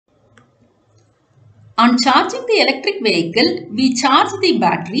On charging the electric vehicle, we charge the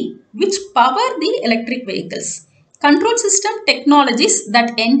battery which power the electric vehicles. Control system technologies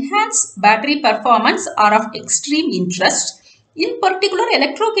that enhance battery performance are of extreme interest. In particular,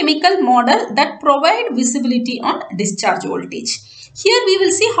 electrochemical model that provide visibility on discharge voltage. Here we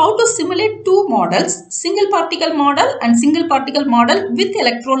will see how to simulate two models, single particle model and single particle model with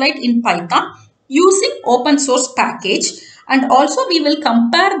electrolyte in Python using open source package, and also we will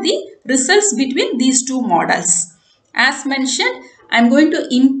compare the results between these two models. As mentioned, I am going to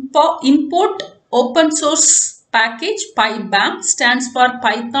import open source package Pybamm, stands for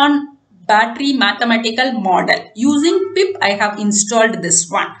Python Battery Mathematical Model. Using pip I have installed this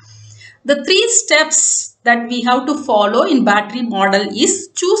one. The three steps that we have to follow in battery model is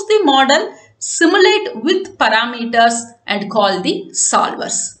choose the model, simulate with parameters and call the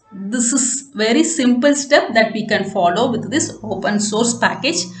solvers. This is very simple step that we can follow with this open source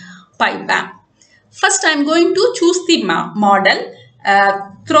package Pybamm. First, I am going to choose the model.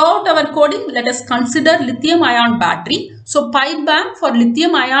 Throughout our coding, let us consider lithium ion battery. So, Pybamm for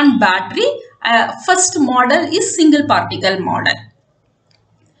lithium ion battery, first model is single particle model.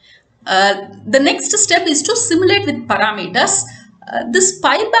 The next step is to simulate with parameters. This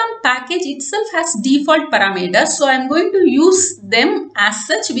Pybamm package itself has default parameters, so I am going to use them as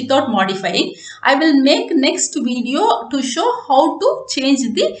such without modifying. I will make next video to show how to change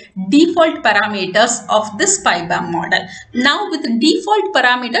the default parameters of this Pybamm model. Now with default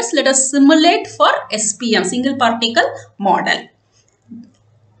parameters, let us simulate for SPM, single particle model,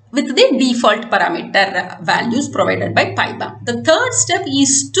 with the default parameter values provided by Pybamm. The third step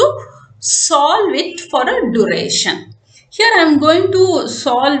is to solve it for a duration. Here I am going to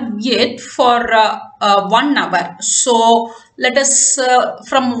solve it for 1 hour. So let us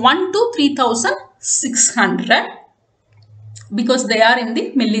from 1 to 3600, because they are in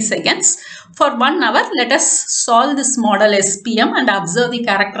the milliseconds. For 1 hour, let us solve this model SPM and observe the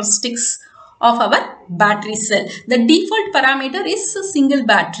characteristics of our battery cell. The default parameter is a single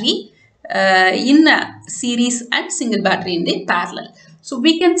battery in series and single battery in the parallel. So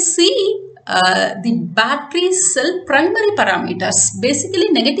we can see the battery cell primary parameters. Basically,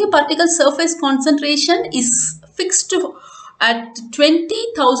 negative particle surface concentration is fixed at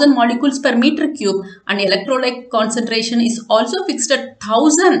 20,000 molecules per meter cube, and electrolyte concentration is also fixed at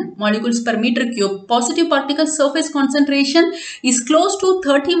 1000 molecules per meter cube. Positive particle surface concentration is close to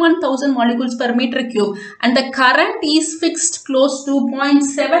 31,000 molecules per meter cube, and the current is fixed close to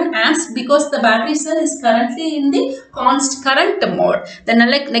 0.7 amps because the battery cell is currently in the constant current mode. The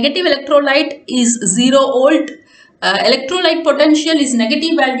negative electrolyte is 0 volt. Electrolyte potential is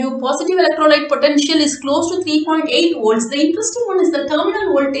negative value. Positive electrolyte potential is close to 3.8 volts. The interesting one is the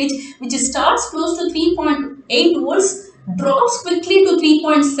terminal voltage, which starts close to 3.8 volts, drops quickly to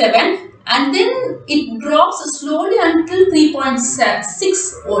 3.7, and then it drops slowly until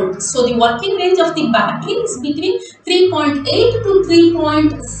 3.6 volts. So the working range of the battery is between 3.8 to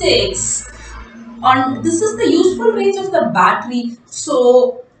 3.6. And this is the useful range of the battery.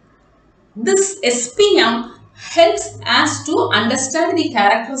 So this SPM helps us to understand the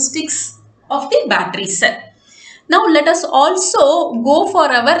characteristics of the battery cell. Now let us also go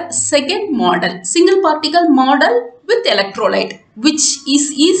for our second model, single particle model with electrolyte, which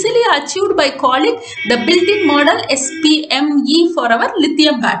is easily achieved by calling the built-in model SPME for our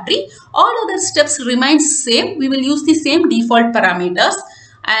lithium battery. All other steps remain same. We will use the same default parameters.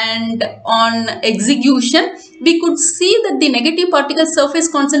 And on execution, we could see that the negative particle surface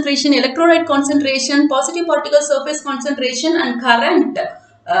concentration, electrolyte concentration, positive particle surface concentration and current,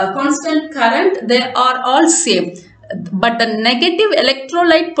 constant current, they are all same. But the negative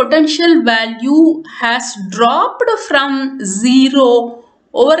electrolyte potential value has dropped from 0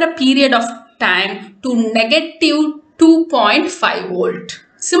 over a period of time to negative 2.5 volt.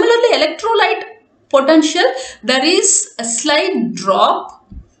 Similarly, electrolyte potential, there is a slight drop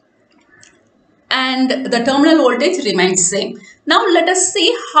and the terminal voltage remains same. Now let us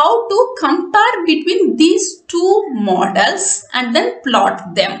see how to compare between these two models and then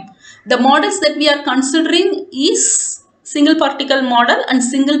plot them. The models that we are considering is single particle model and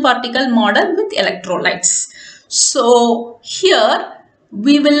single particle model with electrolytes. So here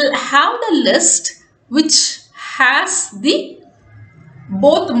we will have the list which has the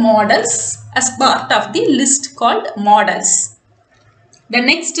both models as part of the list called models. The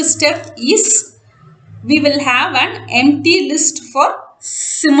next step is we will have an empty list for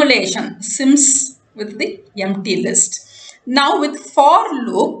simulation, sims with the empty list. Now with for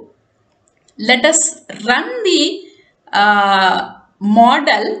loop, let us run the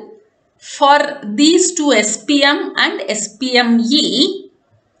model for these two SPM and SPME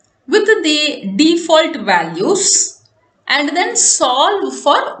with given the default values and then solve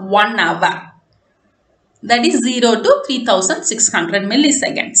for 1 hour. That is 0 to 3600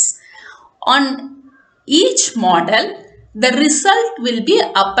 milliseconds. On each model, the result will be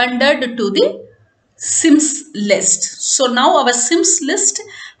appended to the Sims list. So now our Sims list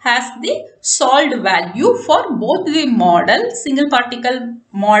has the solved value for both the model, single particle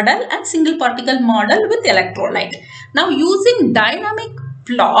model and single particle model with electrolyte. Now using dynamic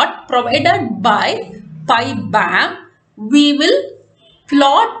plot provided by Pybamm, we will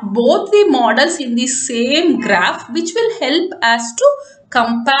plot both the models in the same graph, which will help us to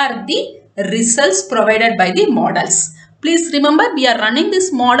compare the results provided by the models. Please remember, we are running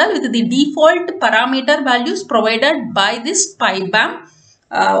this model with the default parameter values provided by this Pybamm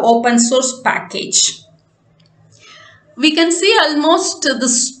open source package. We can see almost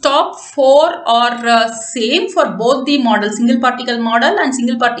the top 4 are same for both the model, single particle model and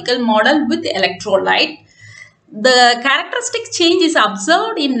single particle model with electrolyte. The characteristic change is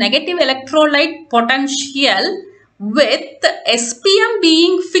observed in negative electrolyte potential with SPM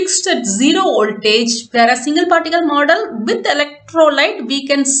being fixed at 0 voltage, whereas single particle model with electrolyte we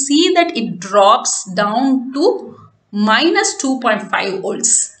can see that it drops down to minus 2.5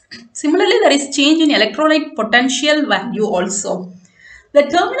 volts. Similarly, there is change in electrolyte potential value also. The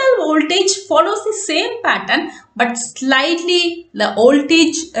terminal voltage follows the same pattern, but slightly the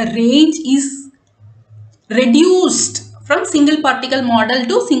voltage range is reduced from single particle model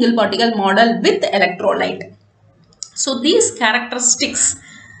to single particle model with electrolyte. So these characteristics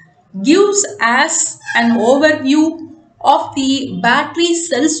gives us an overview of the battery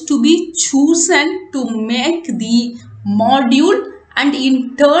cells to be chosen to make the module and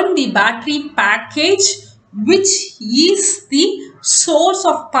in turn the battery package, which is the source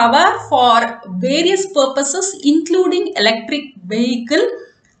of power for various purposes including electric vehicle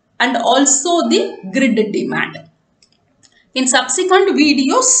and also the grid demand. In subsequent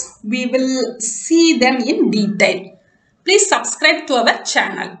videos, we will see them in detail. Please subscribe to our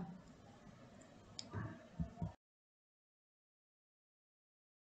channel.